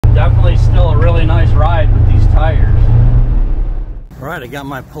definitely still a really nice ride with these tires. All right, I got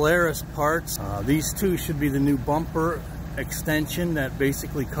my Polaris parts. These two should be the new bumper extension that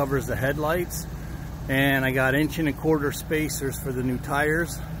basically covers the headlights. And I got 1¼ inch spacers for the new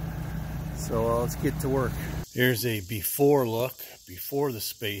tires. So let's get to work. Here's a before look, before the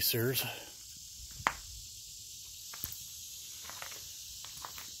spacers.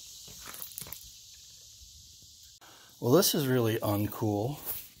 Well, this is really uncool.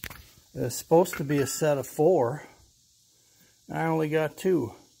 It's supposed to be a set of 4. I only got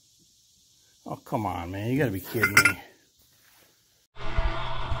 2. Oh, come on, man. You gotta be kidding me.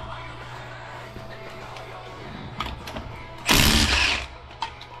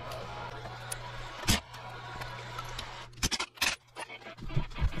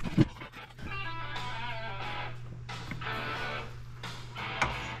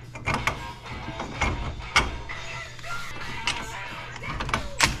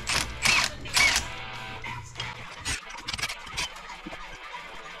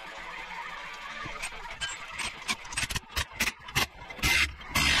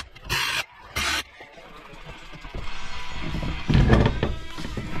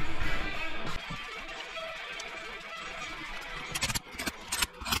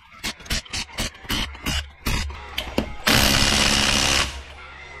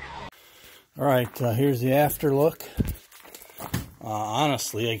 All right, here's the after look.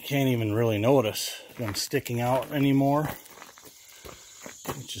 Honestly, I can't even really notice them sticking out anymore,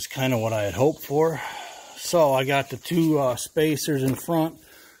 which is kind of what I had hoped for. So I got the 2 spacers in front.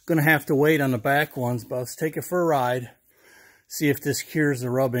 Gonna have to wait on the back ones, but let's take it for a ride, see if this cures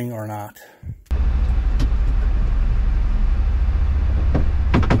the rubbing or not.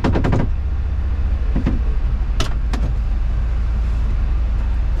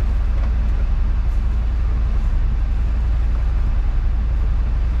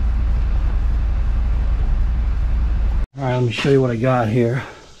 All right, let me show you what I got here.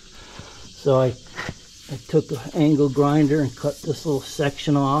 So I took an angle grinder and cut this little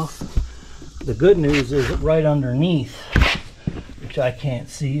section off. The good news is right underneath, which I can't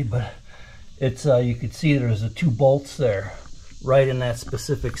see, but it's you can see there's 2 bolts there right in that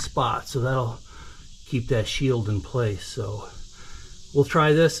specific spot. So that'll keep that shield in place. So we'll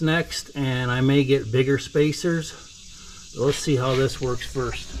try this next, and I may get bigger spacers. So let's see how this works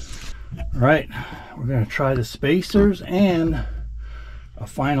first. All right, we're going to try the spacers and a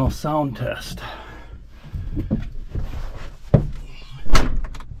final sound test. Turn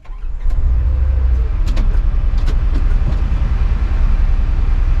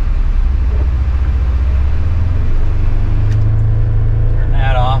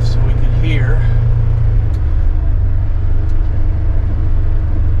that off so we can hear.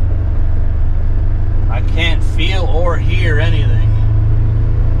 I can't feel or hear anything.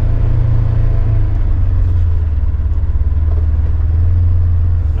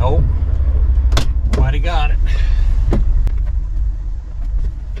 Nope. Might have got it.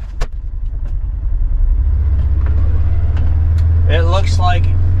 It looks like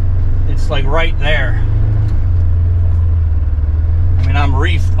it's like right there. I mean, I'm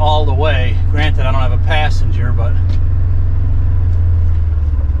reefed all the way. Granted, I don't have a passenger, but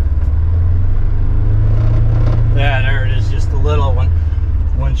yeah, there it is, just a little one.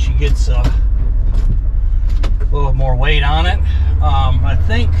 When she gets a little more weight on it. I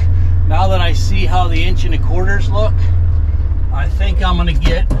think now that I see how the 1¼ inch look, I think I'm gonna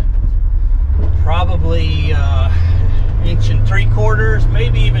get probably 1¾ inch,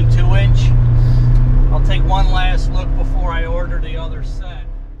 maybe even 2 inch. I'll take one last look before I order the other set.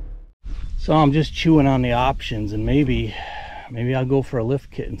 So I'm just chewing on the options, and maybe I'll go for a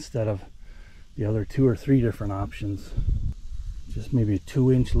lift kit instead of the other 2 or 3 different options. Just maybe a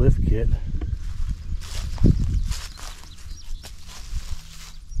 2 inch lift kit.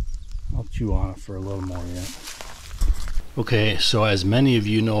 I'll chew on it for a little more yet. Okay, so as many of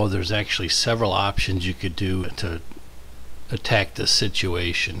you know, there's actually several options you could do to attack this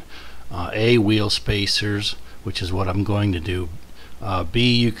situation. A, wheel spacers, which is what I'm going to do.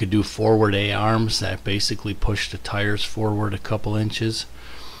 B, you could do forward A-arms that basically push the tires forward a couple inches.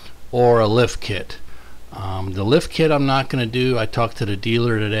 Or a lift kit. The lift kit I'm not going to do. I talked to the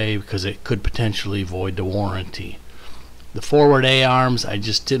dealer today because it could potentially void the warranty. The forward A-arms, I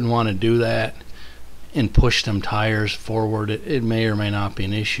just didn't want to do that and push them tires forward. It may or may not be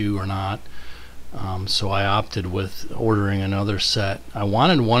an issue or not. So I opted with ordering another set. I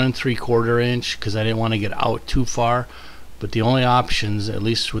wanted 1 3/4 inch because I didn't want to get out too far, but the only options, at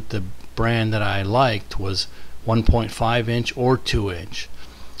least with the brand that I liked, was 1.5 inch or 2 inch.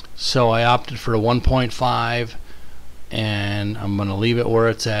 So I opted for a 1.5 and I'm going to leave it where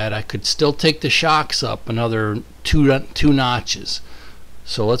it's at. I could still take the shocks up another two notches.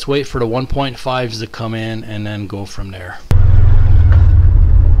 So let's wait for the 1.5s to come in and then go from there.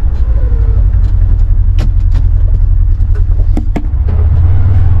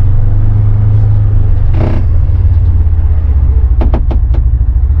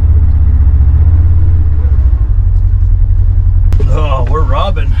 Oh, we're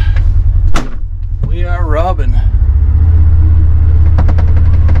rubbing. We are rubbing.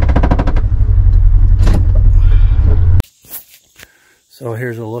 So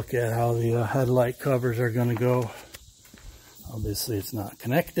here's a look at how the headlight covers are going to go. Obviously it's not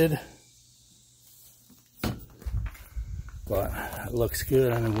connected, but it looks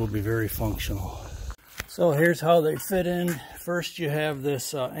good and it will be very functional. So here's how they fit in. First you have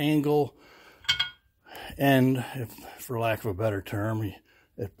this angle end, for lack of a better term.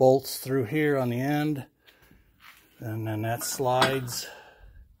 It bolts through here on the end, and then that slides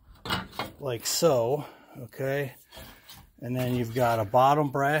like so, okay? And then you've got a bottom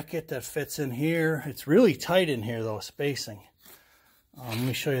bracket that fits in here. It's really tight in here though, spacing. Let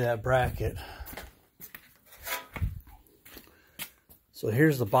me show you that bracket. So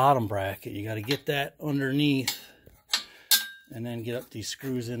here's the bottom bracket. You got to get that underneath and then get up these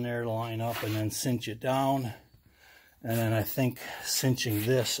screws in there to line up and then cinch it down. And then I think cinching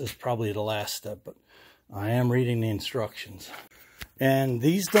this is probably the last step, but I am reading the instructions. And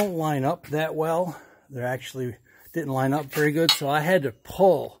these don't line up that well. They're actually didn't line up very good, so I had to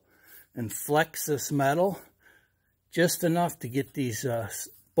pull and flex this metal just enough to get these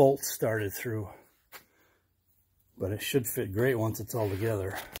bolts started through. But it should fit great once it's all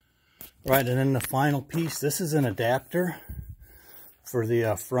together. Right, and then the final piece, this is an adapter for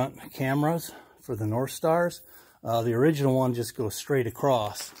the front cameras for the Northstars. The original one just goes straight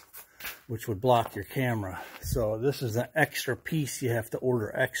across, which would block your camera. So this is an extra piece you have to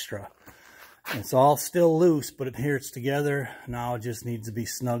order extra. It's all still loose, but it adheres together. Now it just needs to be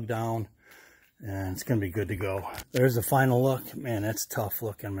snugged down, and it's going to be good to go. There's a final look. Man, that's tough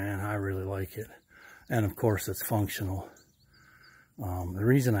looking, man. I really like it. And of course, it's functional. The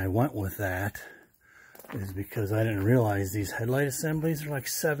reason I went with that is because I didn't realize these headlight assemblies are like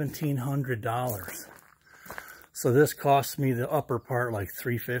 $1,700. So this cost me the upper part like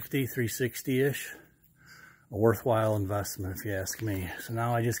 $350, $360-ish. A worthwhile investment if you ask me. So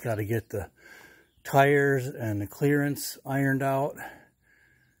now I just got to get the tires and the clearance ironed out,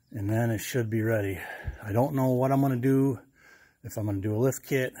 and then it should be ready. I don't know what I'm going to do, if I'm going to do a lift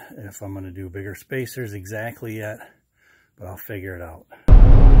kit, if I'm going to do bigger spacers exactly yet, but I'll figure it out. I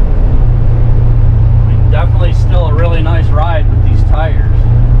mean, definitely still a really nice ride with these tires.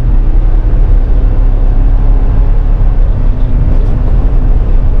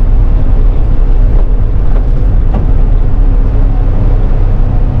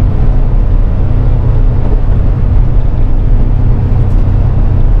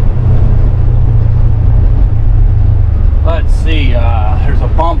 There's a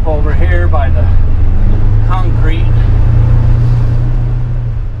bump over here by the